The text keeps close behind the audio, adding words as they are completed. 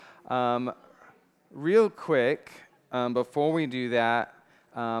Um, Real quick, before we do that,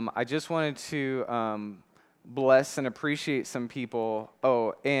 I just wanted to bless and appreciate some people.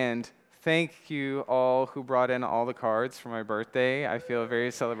 Oh, and thank you all who brought in all the cards for my birthday. I feel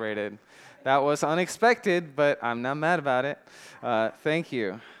very celebrated. That was unexpected, but I'm not mad about it. Thank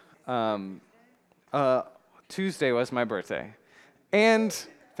you. Um, Tuesday was my birthday. And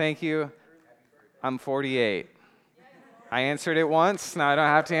thank you. I'm 48. I answered it once. Now I don't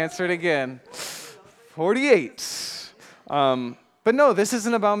have to answer it again. 48. But no, this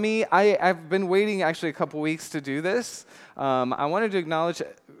isn't about me. I've been waiting actually a couple weeks to do this. I wanted to acknowledge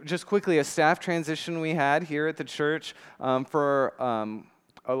just quickly a staff transition we had here at the church. For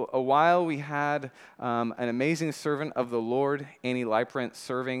a while, we had an amazing servant of the Lord, Annie Leiprant,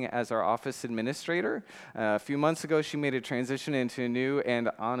 serving as our office administrator. A few months ago, she made a transition into a new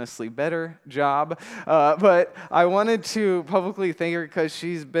and honestly better job. But I wanted to publicly thank her because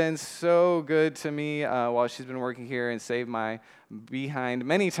she's been so good to me while she's been working here and saved my behind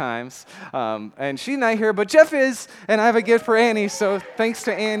many times. And she's not here, but Jeff is, and I have a gift for Annie. So thanks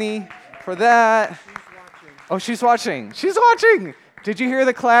to Annie for that. She's watching. She's watching. Did you hear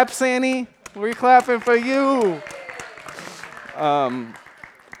the claps, Annie? We're clapping for you.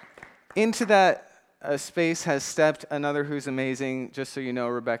 Into that space has stepped another who's amazing, just so you know,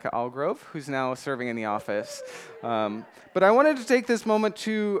 Rebecca Algrove, who's now serving in the office. But I wanted to take this moment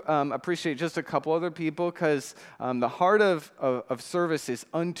to appreciate just a couple other people, because the heart of service is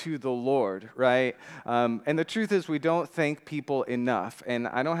unto the Lord, right? And the truth is we don't thank people enough, and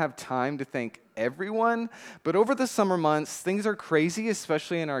I don't have time to thank everyone, but over the summer months, things are crazy,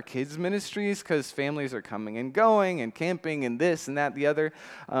 especially in our kids' ministries, because families are coming and going and camping and this and that, the other,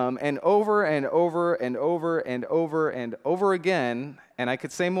 and over and over and over and over and over again, and I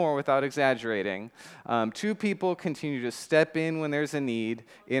could say more without exaggerating, two people continue to step in when there's a need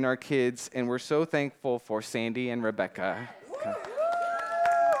in our kids, and we're so thankful for Sandy and Rebecca.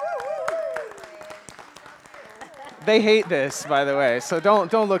 They hate this, by the way, so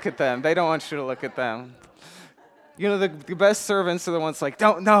don't look at them. They don't want you to look at them. You know, the best servants are the ones like,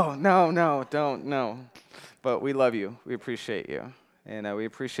 don't, no. But we love you. We appreciate you. And we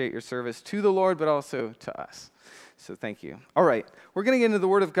appreciate your service to the Lord, but also to us. So thank you. All right, we're going to get into the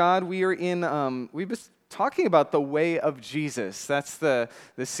Word of God. We are in, we've been talking about the way of Jesus. That's the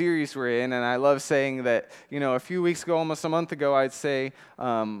series we're in, and I love saying that, you know, a few weeks ago, almost a month ago, I'd say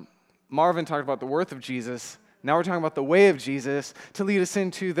Marvin talked about the worth of Jesus. Now we're talking about the way of Jesus to lead us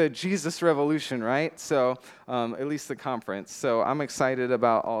into the Jesus revolution, right? So, at least the conference. So I'm excited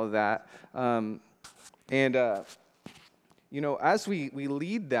about all of that. You know, as we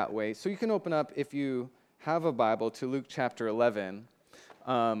lead that way, so you can open up, if you have a Bible, to Luke chapter 11.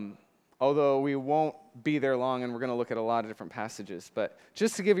 Although we won't be there long, and we're going to look at a lot of different passages. But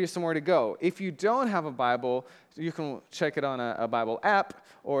just to give you somewhere to go, if you don't have a Bible, you can check it on a Bible app,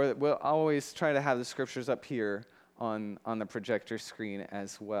 or we'll always try to have the scriptures up here on the projector screen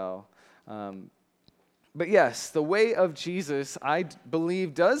as well. But yes, the way of Jesus, I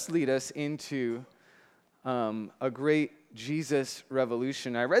believe, does lead us into a great Jesus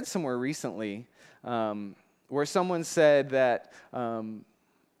revolution. I read somewhere recently where someone said that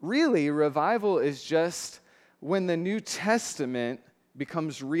really, revival is just when the New Testament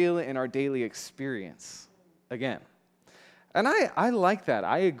becomes real in our daily experience again. And I like that.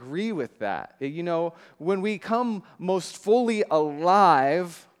 I agree with that. You know, when we come most fully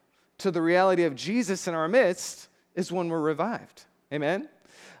alive to the reality of Jesus in our midst is when we're revived. Amen?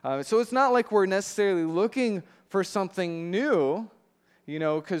 So it's not like we're necessarily looking for something new, you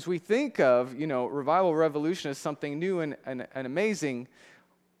know, because we think of, you know, revival revolution as something new and amazing.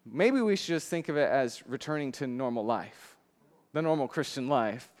 Maybe we should just think of it as returning to normal life, the normal Christian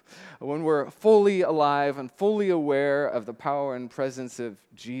life, when we're fully alive and fully aware of the power and presence of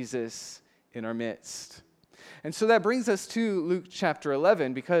Jesus in our midst. And so that brings us to Luke chapter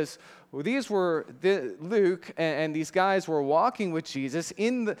 11, because Luke and these guys were walking with Jesus.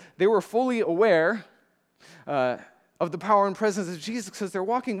 They were fully aware of the power and presence of Jesus because they're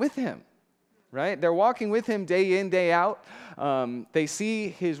walking with him. Right? They're walking with him day in, day out. They see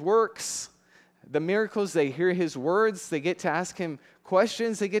his works, the miracles. They hear his words. They get to ask him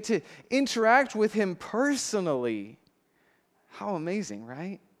questions. They get to interact with him personally. How amazing,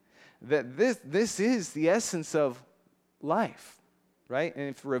 right? That this is the essence of life, right? And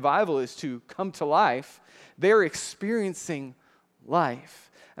if revival is to come to life, they're experiencing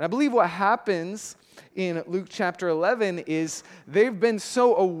life. And I believe what happens in Luke chapter 11 is they've been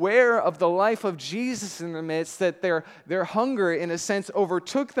so aware of the life of Jesus in their midst that their hunger, in a sense,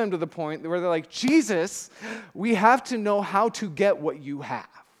 overtook them to the point where they're like, Jesus, we have to know how to get what you have.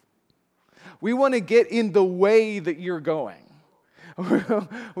 We want to get in the way that you're going.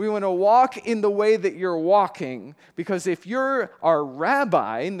 We want to walk in the way that you're walking, because if you're our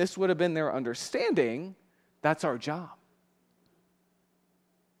rabbi, and this would have been their understanding, that's our job.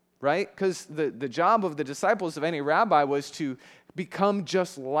 Right? Because the job of the disciples of any rabbi was to become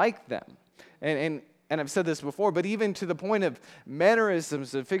just like them. And I've said this before, but even to the point of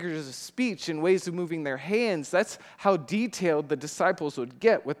mannerisms and figures of speech and ways of moving their hands, that's how detailed the disciples would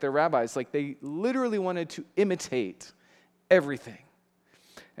get with their rabbis. Like, they literally wanted to imitate everything.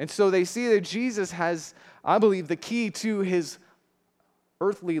 And so they see that Jesus has, I believe, the key to his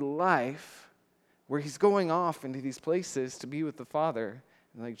earthly life, where he's going off into these places to be with the Father.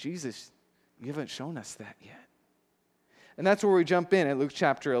 And like, Jesus, you haven't shown us that yet. And that's where we jump in at Luke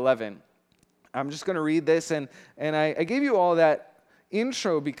chapter 11. I'm just going to read this, and I gave you all that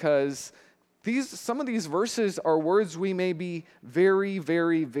intro because some of these verses are words we may be very,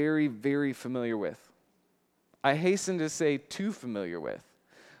 very, very, very familiar with. I hasten to say too familiar with.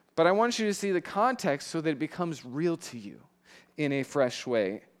 But I want you to see the context so that it becomes real to you in a fresh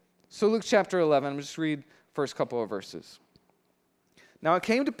way. So Luke chapter 11, I'm just read first couple of verses. Now it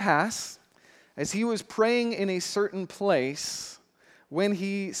came to pass, as he was praying in a certain place, when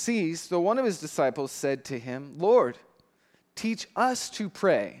he ceased, the one of his disciples said to him, Lord, teach us to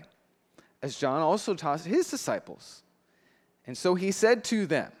pray, as John also taught his disciples. And so he said to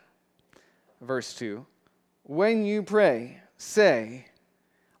them, verse 2, when you pray, say,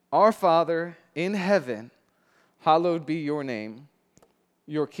 Our Father in heaven, hallowed be your name.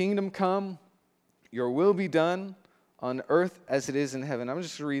 Your kingdom come, your will be done on earth as it is in heaven. I'm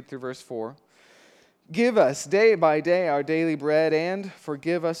just going to read through verse 4. Give us day by day our daily bread, and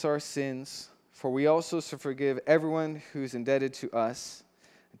forgive us our sins, for we also forgive everyone who is indebted to us.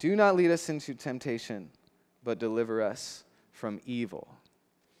 Do not lead us into temptation, but deliver us from evil.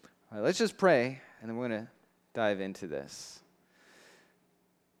 All right, let's just pray, and then we're going to dive into this.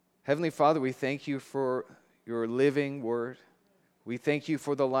 Heavenly Father, we thank you for your living word. We thank you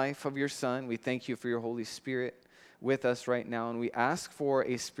for the life of your Son. We thank you for your Holy Spirit with us right now, and we ask for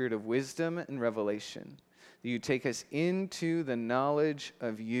a spirit of wisdom and revelation, that you take us into the knowledge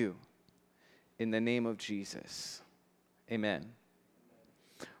of you, in the name of Jesus. Amen.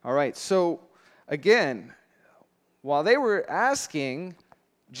 All right, so again, while they were asking,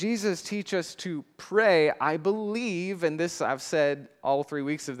 Jesus, teach us to pray, I believe, and this I've said all 3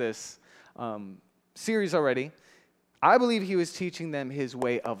 weeks of this series already, I believe he was teaching them his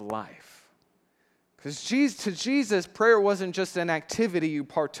way of life. Because to Jesus, prayer wasn't just an activity you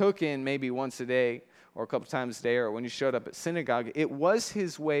partook in maybe once a day or a couple times a day or when you showed up at synagogue. It was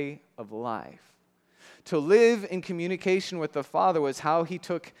his way of life. To live in communication with the Father was how he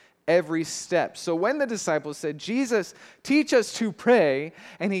took every step. So when the disciples said, Jesus, teach us to pray,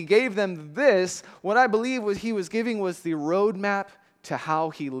 and he gave them this, what I believe was he was giving was the roadmap to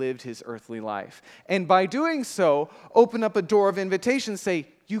how he lived his earthly life. And by doing so, open up a door of invitation, say,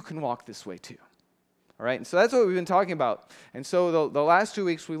 you can walk this way too. All right, and so that's what we've been talking about. And so the last 2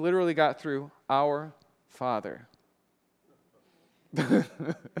 weeks, we literally got through our Father. And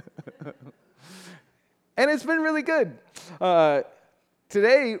it's been really good.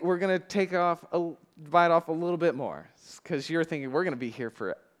 Today, we're going to bite off a little bit more, because you're thinking we're going to be here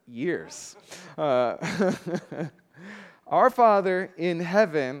for years. Our Father in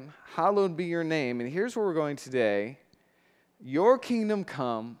heaven, hallowed be your name. And here's where we're going today. Your kingdom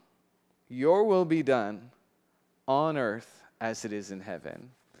come, your will be done on earth as it is in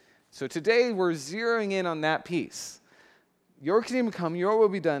heaven. So today we're zeroing in on that piece. Your kingdom come, your will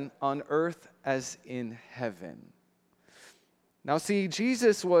be done on earth as in heaven. Now see,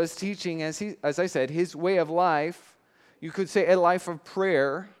 Jesus was teaching, as I said, his way of life. You could say a life of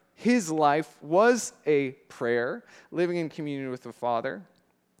prayer. His life was a prayer, living in communion with the Father.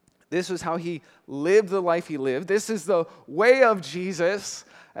 This was how he lived the life he lived. This is the way of Jesus.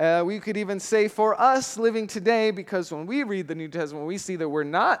 We could even say for us living today, because when we read the New Testament, we see that we're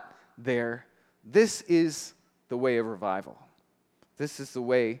not there. This is the way of revival. This is the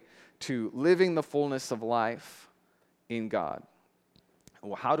way to living the fullness of life in God.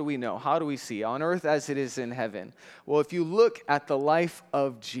 Well, how do we know? How do we see? On earth as it is in heaven. Well, if you look at the life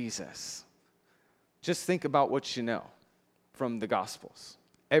of Jesus, just think about what you know from the Gospels.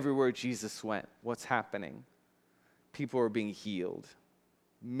 Everywhere Jesus went, what's happening? People are being healed.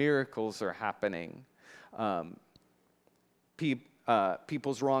 Miracles are happening.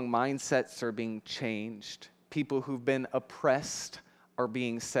 People's wrong mindsets are being changed. People who've been oppressed are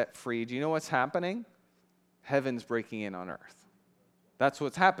being set free. Do you know what's happening? Heaven's breaking in on earth. That's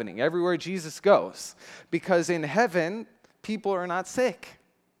what's happening everywhere Jesus goes. Because in heaven, people are not sick.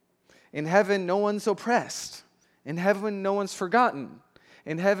 In heaven, no one's oppressed. In heaven, no one's forgotten.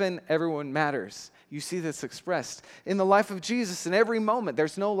 In heaven, everyone matters. You see this expressed in the life of Jesus in every moment.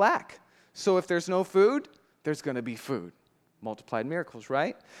 There's no lack. So if there's no food, there's going to be food. Multiplied miracles,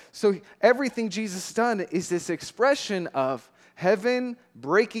 right? So everything Jesus has done is this expression of heaven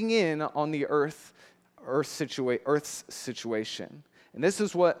breaking in on the earth's situation. And this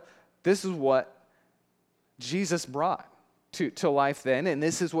is what Jesus brought to life then, and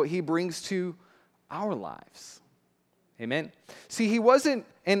this is what he brings to our lives. Amen. See, he wasn't,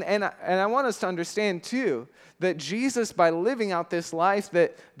 and I want us to understand too, that Jesus, by living out this life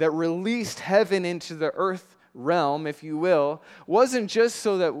that released heaven into the earth realm, if you will, wasn't just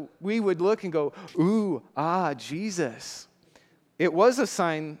so that we would look and go, ooh, Jesus. It was a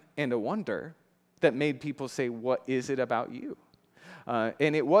sign and a wonder that made people say, what is it about you?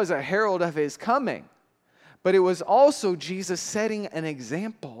 And it was a herald of his coming. But it was also Jesus setting an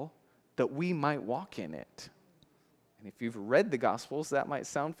example that we might walk in it. And if you've read the Gospels, that might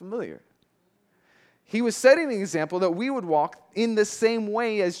sound familiar. He was setting an example that we would walk in the same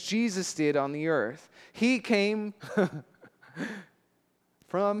way as Jesus did on the earth. He came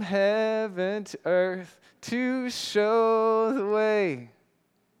from heaven to earth to show the way.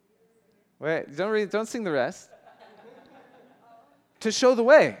 Wait, don't sing the rest. To show the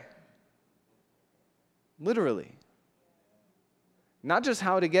way. Literally. Not just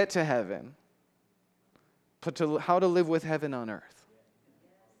how to get to heaven, but how to live with heaven on earth.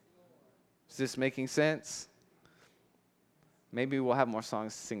 Is this making sense? Maybe we'll have more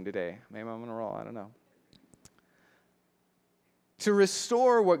songs to sing today. Maybe I'm going to roll. I don't know. To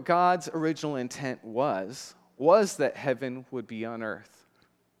restore what God's original intent was that heaven would be on earth.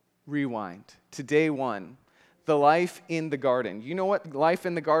 Rewind to day one. The life in the garden. You know what life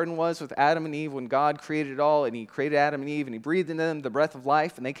in the garden was with Adam and Eve when God created it all, and he created Adam and Eve and he breathed into them the breath of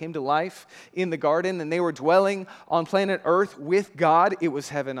life, and they came to life in the garden, and they were dwelling on planet Earth with God. It was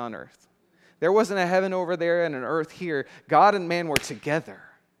heaven on earth. There wasn't a heaven over there and an earth here. God and man were together,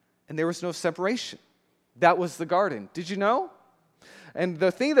 and there was no separation. That was the garden. Did you know? And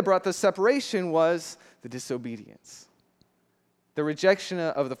the thing that brought the separation was the disobedience. The rejection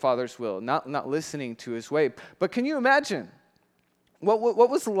of the Father's will, not listening to his way. But can you imagine? What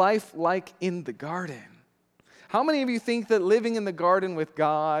was life like in the garden? How many of you think that living in the garden with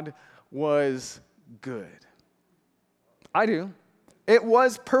God was good? I do. It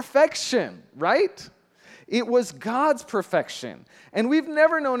was perfection, right? It was God's perfection. And we've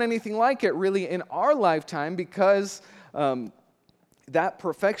never known anything like it really in our lifetime because that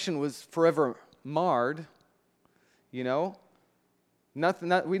perfection was forever marred, you know?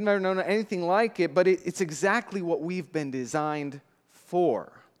 We've never known anything like it, but it's exactly what we've been designed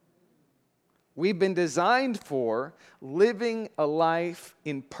for. We've been designed for living a life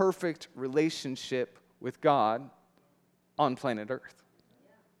in perfect relationship with God on planet Earth.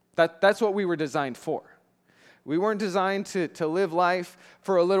 That's what we were designed for. We weren't designed to live life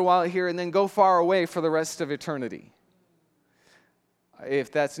for a little while here and then go far away for the rest of eternity.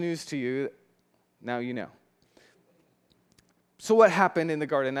 If that's news to you, now you know. So what happened in the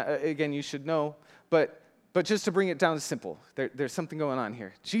garden? Again, you should know, but just to bring it down to simple, there's something going on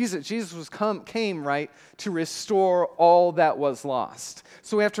here. Jesus came, right, to restore all that was lost.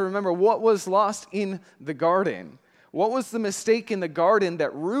 So we have to remember what was lost in the garden. What was the mistake in the garden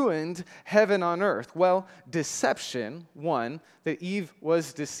that ruined heaven on earth? Well, deception, one, that Eve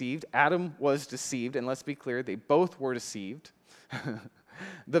was deceived, Adam was deceived, and let's be clear, they both were deceived.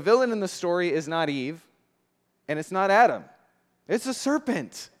 The villain in the story is not Eve, and it's not Adam. It's a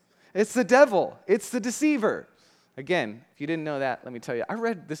serpent. It's the devil. It's the deceiver. Again, if you didn't know that, let me tell you. I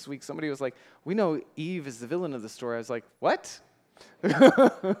read this week, somebody was like, we know Eve is the villain of the story. I was like, what?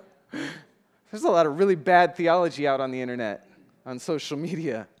 There's a lot of really bad theology out on the internet, on social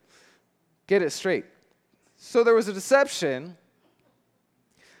media. Get it straight. So there was a deception.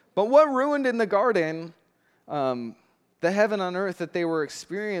 But what ruined in the garden, the heaven on earth that they were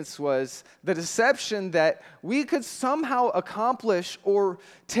experiencing was the deception that we could somehow accomplish or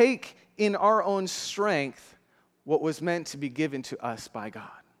take in our own strength what was meant to be given to us by God.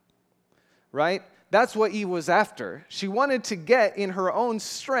 Right? That's what Eve was after. She wanted to get in her own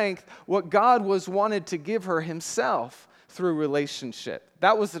strength what God wanted to give her himself through relationship.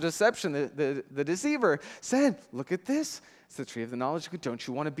 That was the deception. The deceiver said, look at this. It's the tree of the knowledge of good. Don't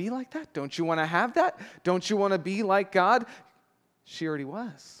you want to be like that? Don't you want to have that? Don't you want to be like God? She already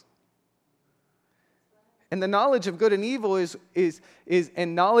was. And the knowledge of good and evil is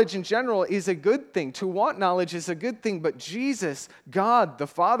and knowledge in general is a good thing. To want knowledge is a good thing, but Jesus, God, the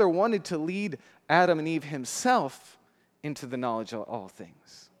Father, wanted to lead Adam and Eve himself into the knowledge of all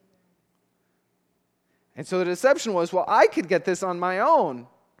things. And so the deception was, well, I could get this on my own.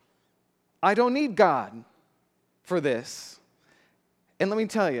 I don't need God for this. And let me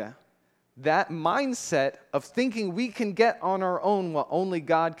tell you, that mindset of thinking we can get on our own what only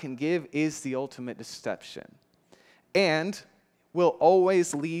God can give is the ultimate deception, and will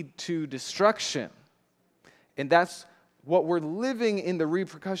always lead to destruction. And that's what we're living in the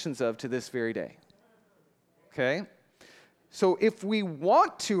repercussions of to this very day. Okay? So if we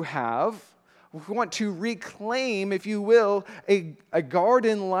want to reclaim, if you will, a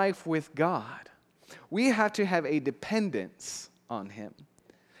garden life with God, we have to have a dependence on Him,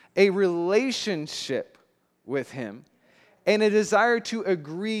 a relationship with Him, and a desire to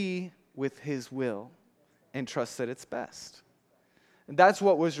agree with His will and trust that it's best. And that's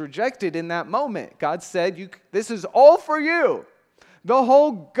what was rejected in that moment. God said, this is all for you. The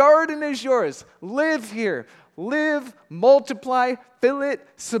whole garden is yours. Live here. Live, multiply, fill it,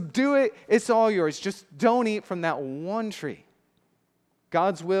 subdue it. It's all yours. Just don't eat from that one tree.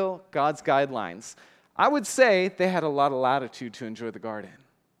 God's will, God's guidelines. I would say they had a lot of latitude to enjoy the garden.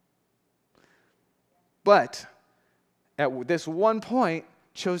 But at this one point,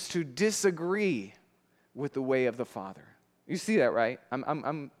 chose to disagree with the way of the Father. You see that, right?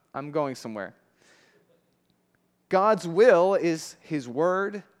 I'm going somewhere. God's will is His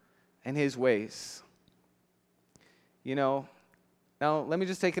word and His ways. You know, now let me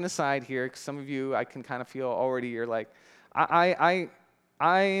just take an aside here, because some of you, I can kind of feel already, you're like, I'm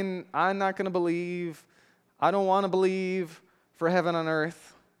not going to believe, I don't want to believe for heaven on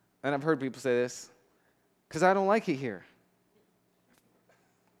earth. And I've heard people say this, because I don't like it here.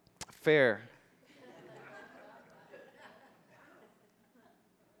 Fair.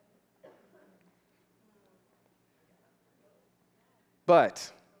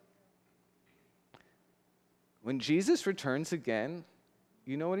 But when Jesus returns again,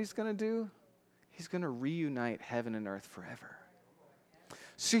 you know what He's going to do? He's going to reunite heaven and earth forever.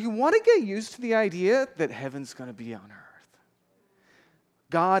 So you want to get used to the idea that heaven's going to be on earth.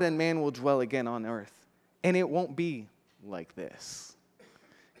 God and man will dwell again on earth. And it won't be like this,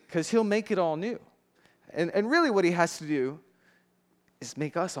 because He'll make it all new. And really what He has to do is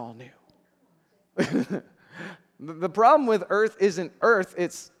make us all new. The problem with earth isn't earth,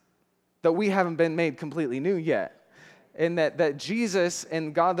 it's that we haven't been made completely new yet. And that Jesus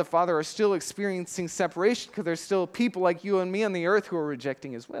and God the Father are still experiencing separation, because there's still people like you and me on the earth who are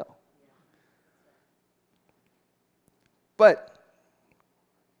rejecting His will. But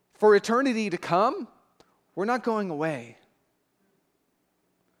for eternity to come, we're not going away.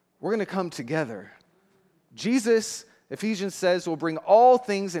 We're going to come together. Jesus, Ephesians says, will bring all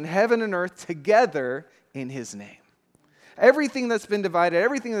things in heaven and earth together in His name. Everything that's been divided,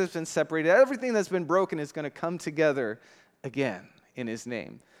 everything that's been separated, everything that's been broken is going to come together again in His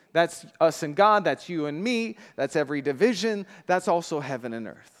name. That's us and God, that's you and me, that's every division, that's also heaven and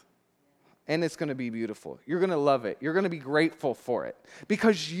earth. And it's going to be beautiful. You're going to love it. You're going to be grateful for it,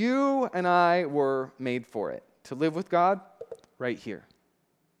 because you and I were made for it, to live with God right here.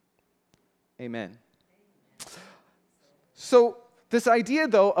 Amen. So this idea,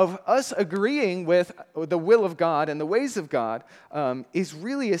 though, of us agreeing with the will of God and the ways of God is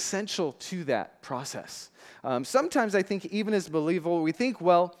really essential to that process. Sometimes I think even as believers, we think,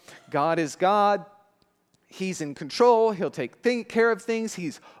 well, God is God. He's in control. He'll take care of things.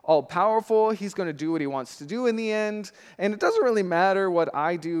 He's all-powerful. He's going to do what He wants to do in the end. And it doesn't really matter what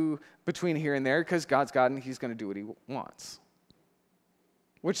I do between here and there, because God's God and He's going to do what He wants.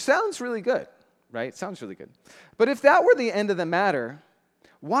 Which sounds really good, right? Sounds really good. But if that were the end of the matter,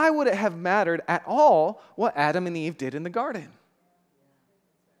 why would it have mattered at all what Adam and Eve did in the garden?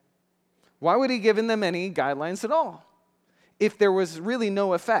 Why would He given them any guidelines at all if there was really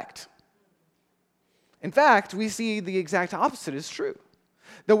no effect? In fact, we see the exact opposite is true.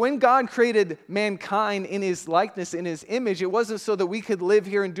 That when God created mankind in His likeness, in His image, it wasn't so that we could live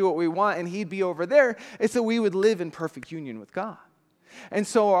here and do what we want and He'd be over there. It's that we would live in perfect union with God. And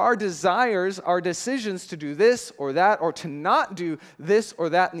so our desires, our decisions to do this or that, or to not do this or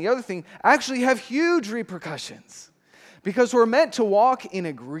that and the other thing, actually have huge repercussions, because we're meant to walk in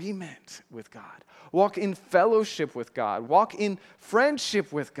agreement with God, walk in fellowship with God, walk in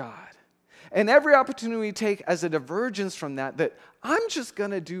friendship with God. And every opportunity we take as a divergence from that I'm just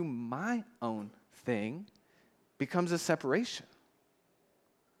going to do my own thing, becomes a separation.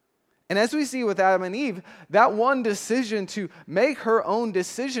 And as we see with Adam and Eve, that one decision to make her own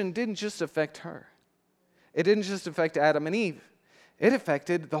decision didn't just affect her. It didn't just affect Adam and Eve. It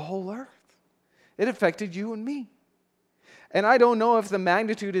affected the whole earth. It affected you and me. And I don't know if the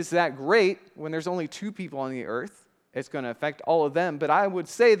magnitude is that great when there's only 2 people on the earth. It's going to affect all of them. But I would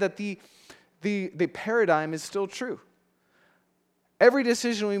say that the the paradigm is still true. Every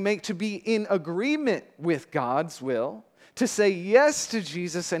decision we make to be in agreement with God's will, to say yes to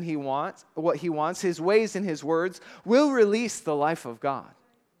Jesus and what he wants, his ways and his words, will release the life of God.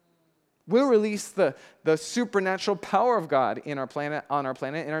 Will release the supernatural power of God on our planet,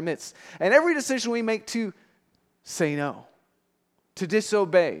 in our midst. And every decision we make to say no, to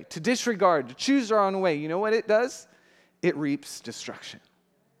disobey, to disregard, to choose our own way, you know what it does? It reaps destruction.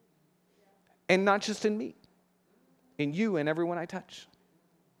 And not just in me, in you and everyone I touch.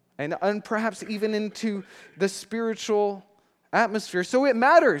 And perhaps even into the spiritual atmosphere. So it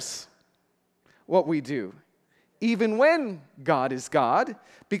matters what we do, even when God is God,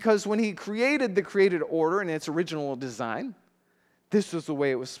 because when he created the created order in its original design, this was the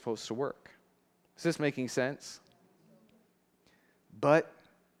way it was supposed to work. Is this making sense? But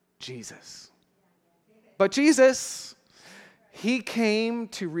Jesus, he came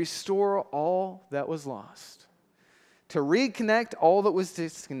to restore all that was lost, to reconnect all that was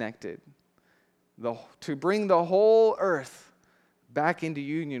disconnected, to bring the whole earth back into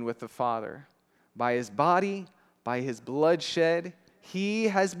union with the Father. By his body, by his blood shed, he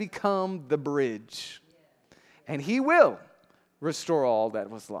has become the bridge. And he will restore all that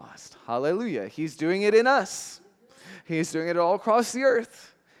was lost. Hallelujah. He's doing it in us. He's doing it all across the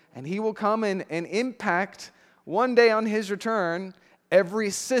earth. And he will come and impact one day on his return every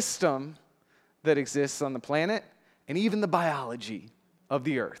system that exists on the planet, and even the biology of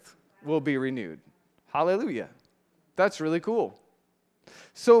the earth will be renewed. Hallelujah. That's really cool.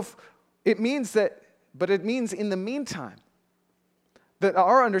 So it means in the meantime, that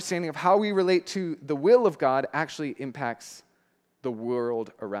our understanding of how we relate to the will of God actually impacts the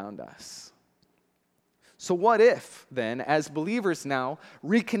world around us. So what if, then, as believers now,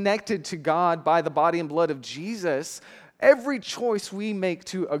 reconnected to God by the body and blood of Jesus, every choice we make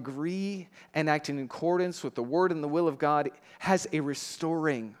to agree and act in accordance with the word and the will of God has a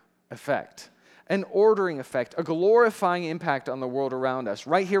restoring effect, an ordering effect, a glorifying impact on the world around us,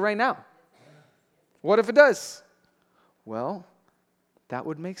 right here, right now? What if it does? Well, that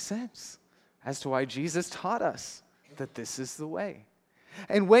would make sense as to why Jesus taught us that this is the way.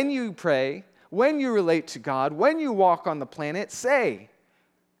 And when you pray, when you relate to God, when you walk on the planet, say,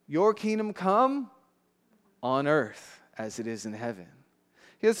 your kingdom come on earth as it is in heaven.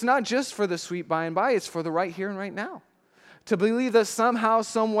 It's not just for the sweet by and by, it's for the right here and right now. To believe that somehow,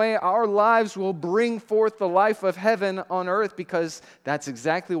 some way, our lives will bring forth the life of heaven on earth, because that's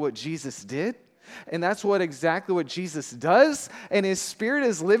exactly what Jesus did. And that's exactly what Jesus does, and his Spirit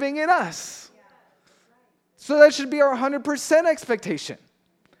is living in us. So that should be our 100% expectation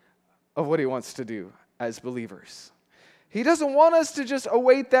of what he wants to do as believers. He doesn't want us to just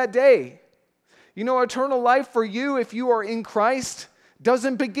await that day. You know, eternal life for you, if you are in Christ,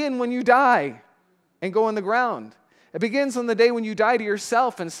 doesn't begin when you die and go in the ground. It begins on the day when you die to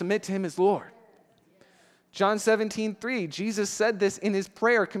yourself and submit to him as Lord. John 17:3, Jesus said this in his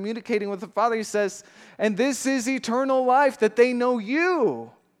prayer, communicating with the Father. He says, and this is eternal life, that they know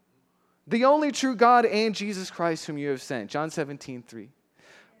you, the only true God, and Jesus Christ whom you have sent. John 17:3.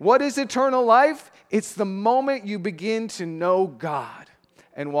 What is eternal life? It's the moment you begin to know God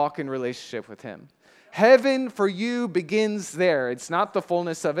and walk in relationship with him. Heaven for you begins there. It's not the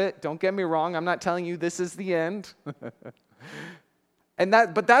fullness of it. Don't get me wrong. I'm not telling you this is the end.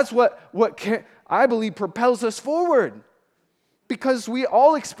 But that's what I believe propels us forward. Because we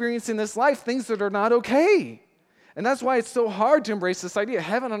all experience in this life things that are not okay. And that's why it's so hard to embrace this idea of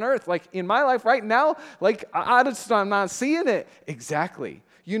heaven on earth. Like in my life right now, I'm not seeing it. Exactly.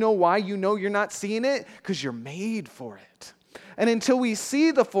 You know why you know you're not seeing it? Because you're made for it. And until we see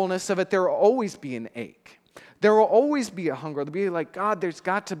the fullness of it, there will always be an ache. There will always be a hunger. There'll be like, God, there's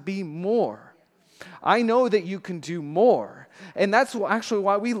got to be more. I know that you can do more. And that's actually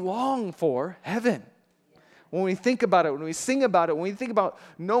why we long for heaven. When we think about it, when we sing about it, when we think about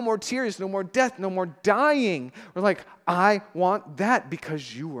no more tears, no more death, no more dying, we're like, I want that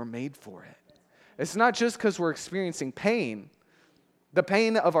because you were made for it. It's not just because we're experiencing pain. The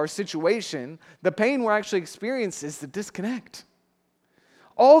pain of our situation, the pain we're actually experiencing is the disconnect.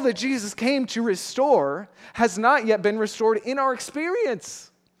 All that Jesus came to restore has not yet been restored in our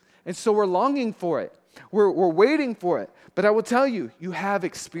experience. And so we're longing for it. We're waiting for it. But I will tell you, you have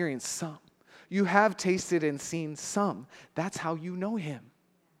experienced some. You have tasted and seen some. That's how you know him.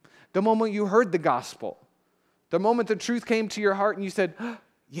 The moment you heard the gospel, the moment the truth came to your heart and you said,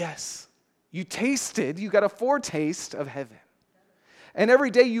 yes, you got a foretaste of heaven. And every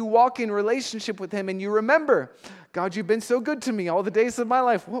day you walk in relationship with him and you remember, God, you've been so good to me all the days of my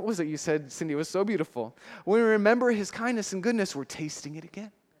life. What was it you said, Cindy? It was so beautiful. When we remember his kindness and goodness, we're tasting it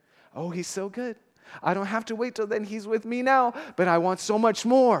again. Oh, he's so good. I don't have to wait till then. He's with me now, but I want so much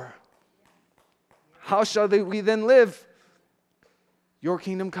more. How shall we then live? Your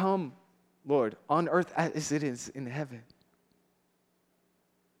kingdom come, Lord, on earth as it is in heaven.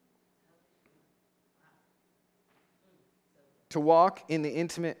 To walk in the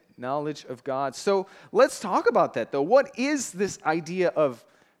intimate knowledge of God. So let's talk about that, though. What is this idea of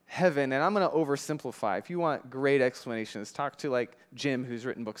heaven? And I'm going to oversimplify. If you want great explanations, talk to like Jim, who's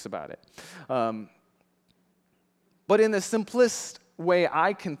written books about it. But in the simplest way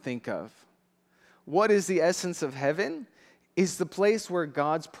I can think of, what is the essence of heaven is the place where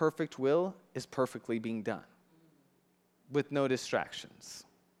God's perfect will is perfectly being done with no distractions.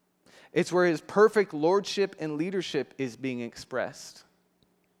 It's where his perfect lordship and leadership is being expressed.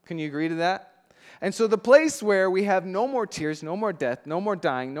 Can you agree to that? And so the place where we have no more tears, no more death, no more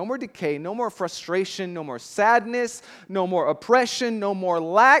dying, no more decay, no more frustration, no more sadness, no more oppression, no more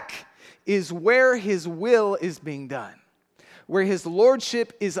lack, is where his will is being done, where his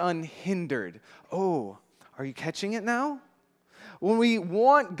lordship is unhindered. Oh, are you catching it now? When we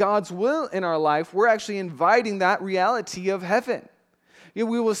want God's will in our life, we're actually inviting that reality of heaven. We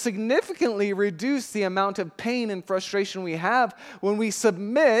will significantly reduce the amount of pain and frustration we have when we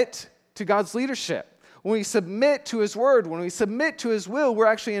submit to God's leadership. When we submit to his word, when we submit to his will, we're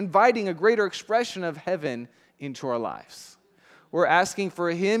actually inviting a greater expression of heaven into our lives. We're asking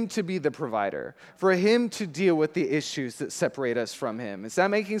for him to be the provider, for him to deal with the issues that separate us from him. Is that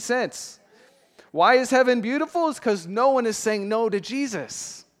making sense? Why is heaven beautiful? It's because no one is saying no to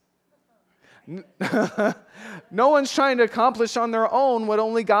Jesus. No one's trying to accomplish on their own what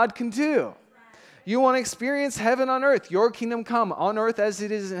only God can do. You want to experience heaven on earth, your kingdom come on earth as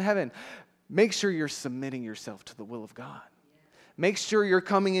it is in heaven. Make sure you're submitting yourself to the will of God. Make sure you're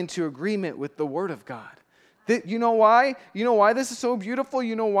coming into agreement with the word of God. You know why? You know why this is so beautiful?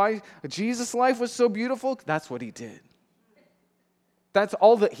 You know why Jesus' life was so beautiful? That's what he did. That's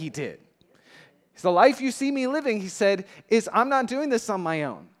all that he did. The life you see me living, he said, is I'm not doing this on my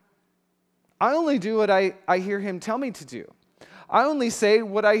own. I only do what I hear him tell me to do. I only say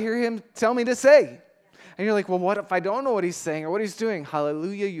what I hear him tell me to say. And you're like, well, what if I don't know what he's saying or what he's doing?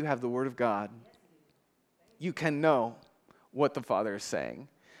 Hallelujah, you have the word of God. You can know what the Father is saying.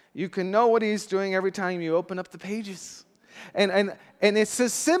 You can know what he's doing every time you open up the pages. And it's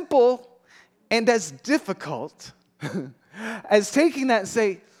as simple and as difficult as taking that and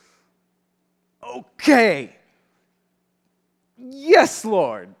say, okay, yes,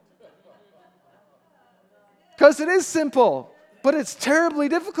 Lord. Because it is simple, but it's terribly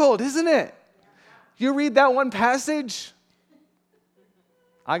difficult, isn't it? You read that one passage.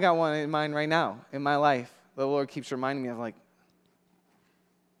 I got one in mind right now in my life. The Lord keeps reminding me of like,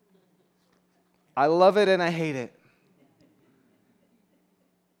 I love it and I hate it.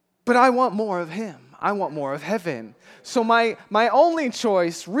 But I want more of him. I want more of heaven. So my only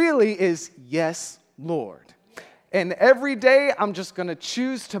choice really is yes, Lord. And every day I'm just going to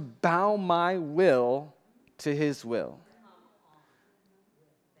choose to bow my will to his will.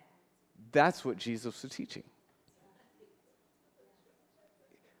 That's what Jesus was teaching.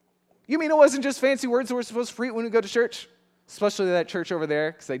 You mean it wasn't just fancy words that we're supposed to read when we go to church? Especially that church over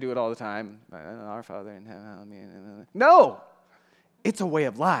there, because they do it all the time. Our Father in heaven. No! It's a way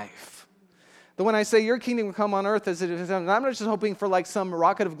of life. But when I say your kingdom will come on earth as it is in heaven, I'm not just hoping for like some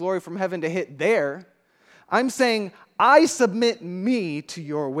rocket of glory from heaven to hit there. I'm saying, I submit me to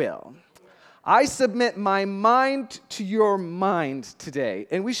your will. I submit my mind to your mind today.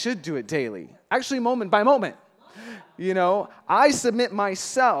 And we should do it daily. Actually, moment by moment. You know, I submit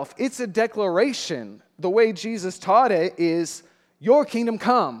myself. It's a declaration. The way Jesus taught it is, your kingdom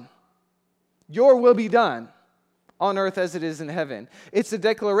come. Your will be done on earth as it is in heaven. It's a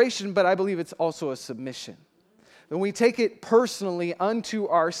declaration, but I believe it's also a submission. When we take it personally unto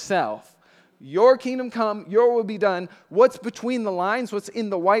ourselves, your kingdom come, your will be done. What's between the lines, what's in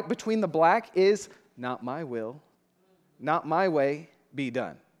the white between the black is not my will, not my way, be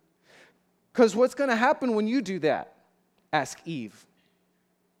done. Because what's going to happen when you do that? Ask Eve.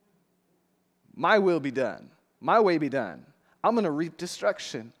 My will be done. My way be done. I'm going to reap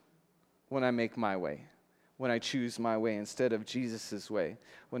destruction when I make my way, when I choose my way instead of Jesus' way,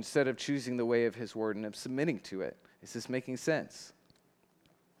 instead of choosing the way of his word and of submitting to it. Is this making sense?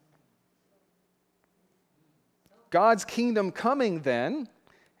 God's kingdom coming then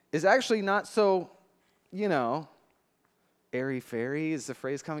is actually not so, airy-fairy is the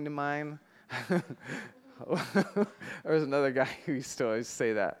phrase coming to mind. There's another guy who used to always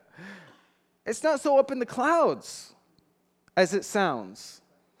say that. It's not so up in the clouds as it sounds.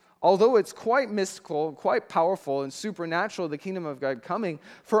 although it's quite mystical, quite powerful and supernatural, the kingdom of God coming,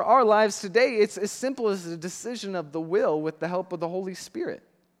 for our lives today, it's as simple as a decision of the will with the help of the Holy Spirit.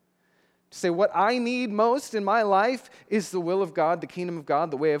 To say what I need most in my life is the will of God, the kingdom of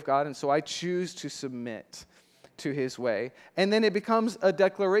God, the way of God, and so I choose to submit to his way. And then it becomes a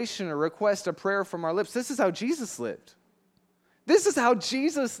declaration, a request, a prayer from our lips. This is how Jesus lived. This is how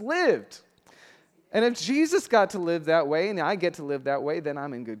Jesus lived. And if Jesus got to live that way and I get to live that way, then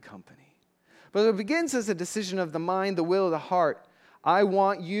I'm in good company. But it begins as a decision of the mind, the will, the heart. I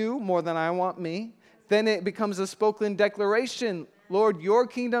want you more than I want me. Then it becomes a spoken declaration. Lord, your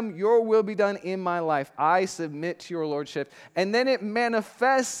kingdom, your will be done in my life. I submit to your lordship. And then it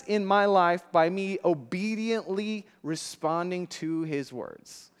manifests in my life by me obediently responding to his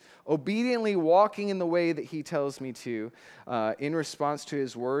words. Obediently walking in the way that he tells me to in response to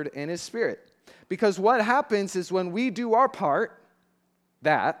his word and his spirit. Because what happens is when we do our part,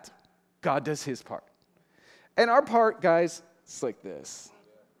 that God does his part. And our part, guys, it's like this.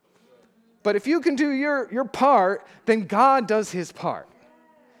 But if you can do your part, then God does his part.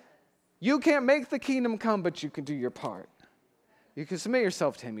 You can't make the kingdom come, but you can do your part. You can submit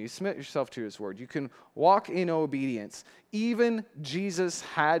yourself to him. You submit yourself to his word. You can walk in obedience. Even Jesus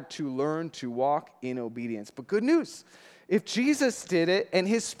had to learn to walk in obedience. But good news, if Jesus did it and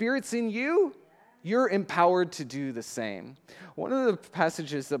his spirit's in you, you're empowered to do the same. One of the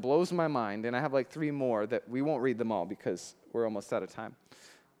passages that blows my mind, and I have like 3 more that we won't read them all because we're almost out of time.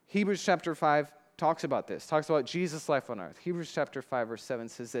 Hebrews chapter 5 talks about this, talks about Jesus' life on earth. Hebrews chapter 5 verse 7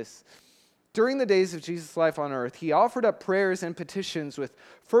 says this: during the days of Jesus' life on earth, he offered up prayers and petitions with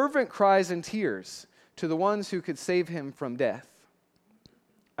fervent cries and tears to the ones who could save him from death.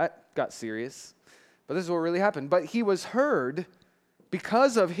 That got serious, but this is what really happened. But he was heard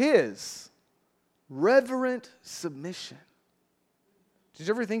because of his reverent submission. Did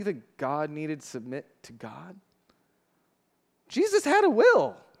you ever think that God needed to submit to God? Jesus had a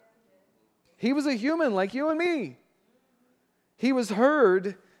will. He was a human like you and me. He was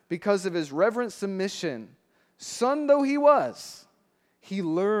heard because of his reverent submission. Son though he was, he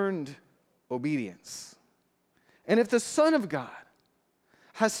learned obedience. And if the Son of God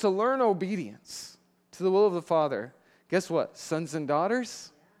has to learn obedience to the will of the Father, guess what? Sons and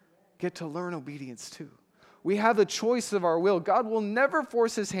daughters get to learn obedience too. We have the choice of our will. God will never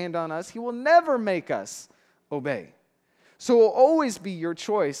force his hand on us. He will never make us obey. So it will always be your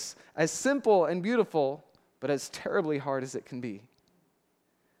choice, as simple and beautiful, but as terribly hard as it can be,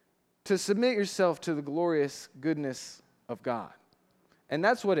 to submit yourself to the glorious goodness of God. And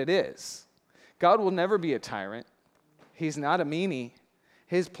that's what it is. God will never be a tyrant. He's not a meanie.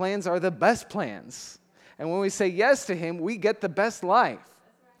 His plans are the best plans. And when we say yes to him, we get the best life.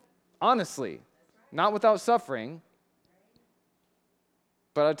 Honestly, not without suffering.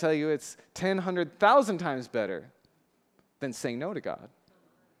 But I'll tell you, it's 10, 100,000 times better than saying no to God.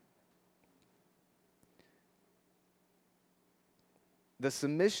 The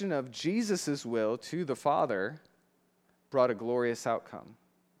submission of Jesus' will to the Father brought a glorious outcome.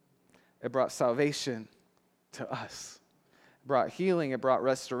 It brought salvation to us. It brought healing. It brought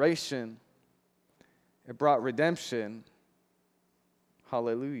restoration. It brought redemption.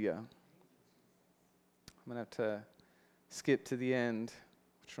 Hallelujah. I'm going to have to skip to the end,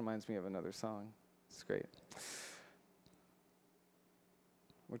 which reminds me of another song. It's great.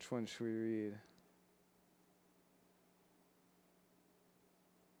 Which one should we read?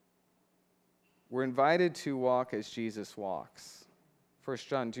 We're invited to walk as Jesus walks. 1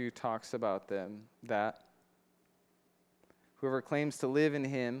 John 2 talks about that whoever claims to live in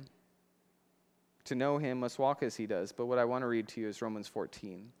him, to know him, must walk as he does. But what I want to read to you is Romans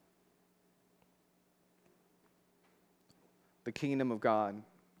 14. The kingdom of God.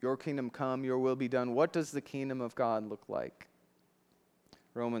 Your kingdom come, your will be done. What does the kingdom of God look like?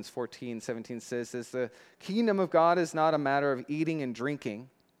 Romans 14:17 says this: the kingdom of God is not a matter of eating and drinking,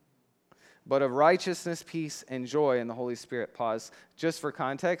 but of righteousness, peace, and joy in the Holy Spirit. Pause. Just for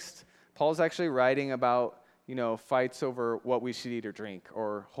context, Paul's actually writing about, fights over what we should eat or drink,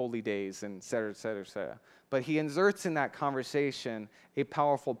 or holy days, and et cetera, et cetera, et cetera. But he inserts in that conversation a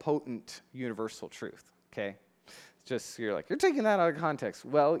powerful, potent, universal truth, okay? Just, you're taking that out of context.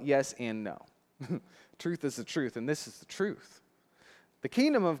 Well, yes and no. Truth is the truth, and this is the truth. The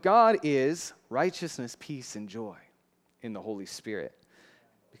kingdom of God is righteousness, peace, and joy in the Holy Spirit.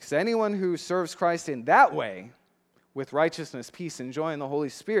 Because anyone who serves Christ in that way, with righteousness, peace, and joy in the Holy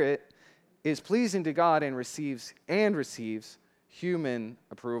Spirit, is pleasing to God and receives human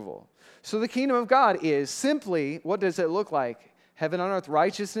approval. So the kingdom of God is simply, what does it look like? Heaven on earth,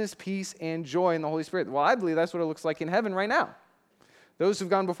 righteousness, peace, and joy in the Holy Spirit. Well, I believe that's what it looks like in heaven right now. Those who've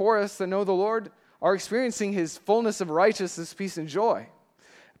gone before us that know the Lord are experiencing his fullness of righteousness, peace, and joy.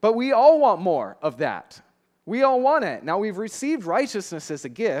 But we all want more of that. We all want it. Now, we've received righteousness as a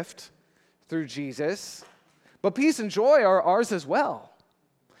gift through Jesus, but peace and joy are ours as well.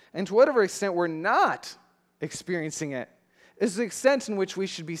 And to whatever extent we're not experiencing it is the extent in which we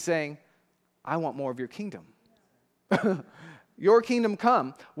should be saying, I want more of your kingdom. Your kingdom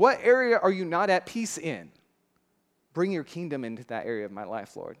come. What area are you not at peace in? Bring your kingdom into that area of my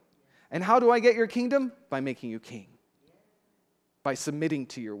life, Lord. And how do I get your kingdom? By making you king. By submitting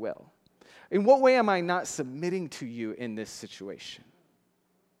to your will. In what way am I not submitting to you in this situation?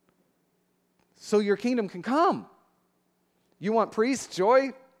 So your kingdom can come. You want peace,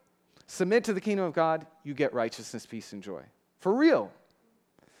 joy? Submit to the kingdom of God, you get righteousness, peace, and joy. For real.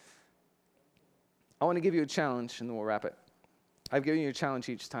 I want to give you a challenge, and then we'll wrap it. I've given you a challenge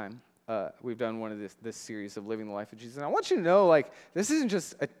each time. We've done one of this series of living the life of Jesus. And I want you to know, this isn't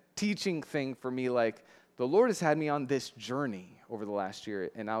just a teaching thing for me. The Lord has had me on this journey over the last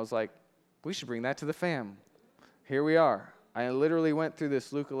year. And I was like, we should bring that to the fam. Here we are. I literally went through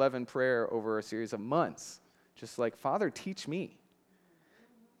this Luke 11 prayer over a series of months. Just like, Father, teach me.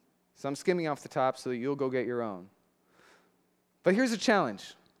 So I'm skimming off the top so that you'll go get your own. But here's a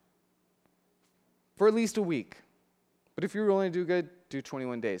challenge. For at least a week. But if you're willing to do good, do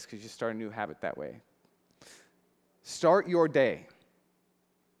 21 days because you start a new habit that way. Start your day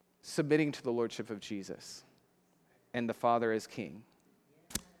submitting to the Lordship of Jesus and the Father as King.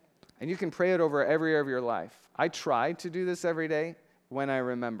 And you can pray it over every area of your life. I try to do this every day when I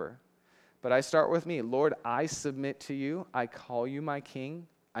remember. But I start with me. Lord, I submit to you. I call you my King.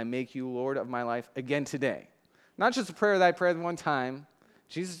 I make you Lord of my life again today. Not just a prayer that I prayed one time.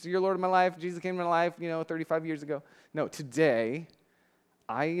 Jesus, you're Lord of my life. Jesus came into my life, 35 years ago. No, today,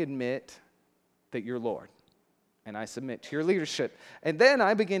 I admit that you're Lord. And I submit to your leadership. And then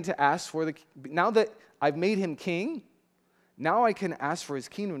I begin to ask for now that I've made him king, now I can ask for his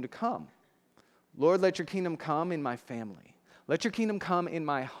kingdom to come. Lord, let your kingdom come in my family. Let your kingdom come in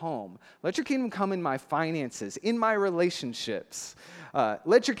my home. Let your kingdom come in my finances, in my relationships.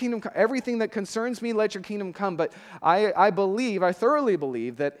 Let your kingdom come. Everything that concerns me, let your kingdom come. But I thoroughly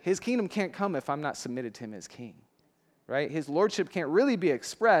believe that his kingdom can't come if I'm not submitted to him as king. Right? His lordship can't really be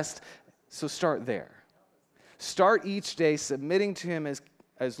expressed, so start there. Start each day submitting to him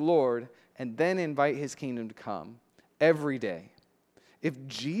as Lord, and then invite his kingdom to come every day. If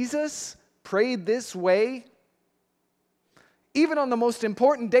Jesus prayed this way, even on the most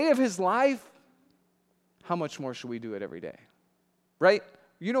important day of his life, how much more should we do it every day? Right?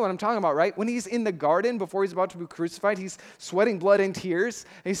 You know what I'm talking about, right? When he's in the garden before he's about to be crucified, he's sweating blood and tears.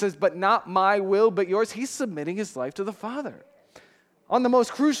 And he says, but not my will, but yours. He's submitting his life to the Father. On the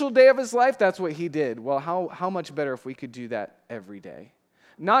most crucial day of his life, that's what he did. Well, how much better if we could do that every day?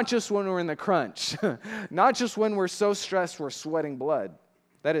 Not just when we're in the crunch. Not just when we're so stressed we're sweating blood.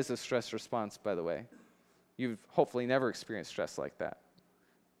 That is a stress response, by the way. You've hopefully never experienced stress like that.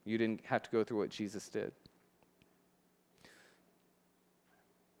 You didn't have to go through what Jesus did.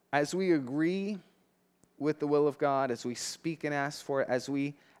 As we agree with the will of God, as we speak and ask for it, as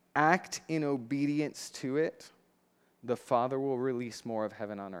we act in obedience to it, the Father will release more of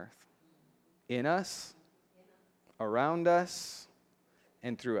heaven on earth. In us, around us,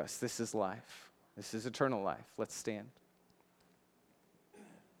 and through us. This is life. This is eternal life. Let's stand.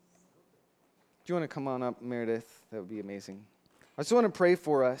 Do you want to come on up, Meredith? That would be amazing. I just want to pray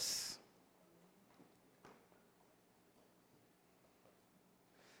for us.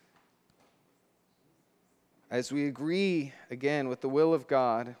 As we agree, again, with the will of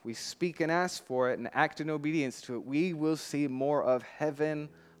God, we speak and ask for it and act in obedience to it, we will see more of heaven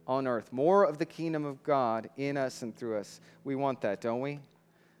on earth, more of the kingdom of God in us and through us. We want that, don't we?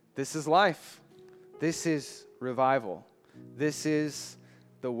 This is life. This is revival. This is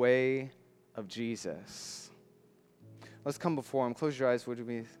the way of Jesus. Let's come before him. Close your eyes,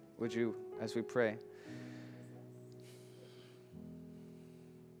 would you, as we pray.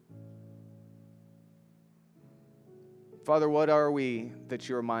 Father, what are we that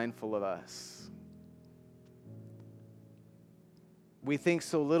you are mindful of us? We think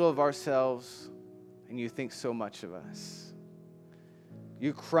so little of ourselves, and you think so much of us.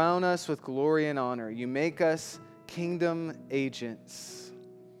 You crown us with glory and honor. You make us kingdom agents.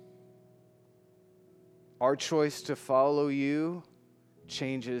 Our choice to follow you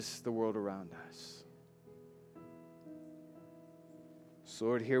changes the world around us. So,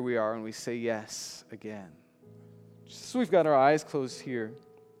 Lord, here we are, and we say yes again. Just as we've got our eyes closed here,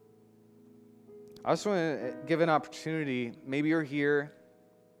 I just want to give an opportunity. Maybe you're here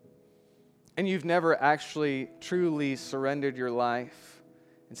and you've never actually truly surrendered your life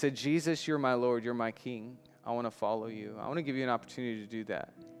and say, Jesus, you're my Lord, you're my King. I want to follow you. I want to give you an opportunity to do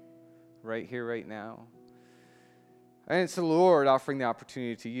that right here, right now. And it's the Lord offering the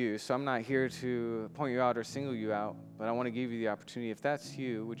opportunity to you. So I'm not here to point you out or single you out, but I want to give you the opportunity. If that's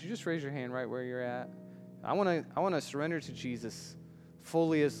you, would you just raise your hand right where you're at? I want to surrender to Jesus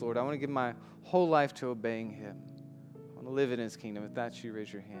fully as Lord. I want to give my whole life to obeying him. I want to live in his kingdom. If that's you,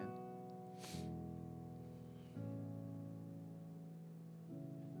 raise your hand.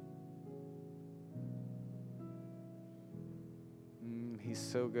 He's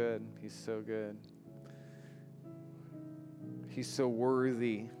so good. He's so good. He's so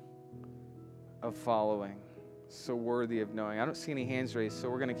worthy of following, so worthy of knowing. I don't see any hands raised, so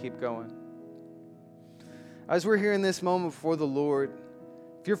we're going to keep going. As we're here in this moment before the Lord,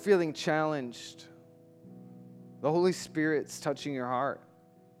 if you're feeling challenged, the Holy Spirit's touching your heart,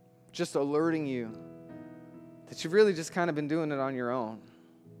 just alerting you that you've really just kind of been doing it on your own,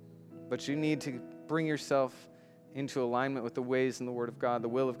 but you need to bring yourself into alignment with the ways and the Word of God, the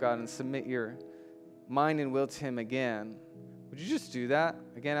will of God, and submit your mind and will to him again. Would you just do that?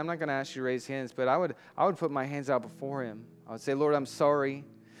 Again, I'm not going to ask you to raise hands, but I would put my hands out before him. I would say, Lord, I'm sorry.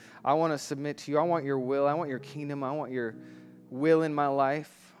 I want to submit to you. I want your will. I want your kingdom. I want your will in my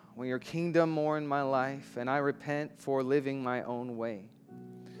life. I want your kingdom more in my life. And I repent for living my own way,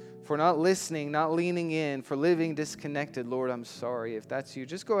 for not listening, not leaning in, for living disconnected. Lord, I'm sorry. If that's you,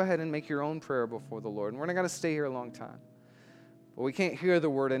 just go ahead and make your own prayer before the Lord. And we're not going to stay here a long time. But we can't hear the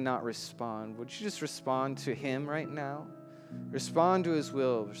word and not respond. Would you just respond to him right now? Respond to his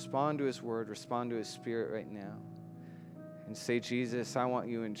will, respond to his word, respond to his spirit right now. And say, Jesus, I want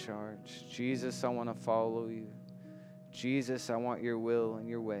you in charge. Jesus, I want to follow you. Jesus, I want your will and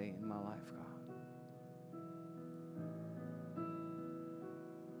your way in my life, God.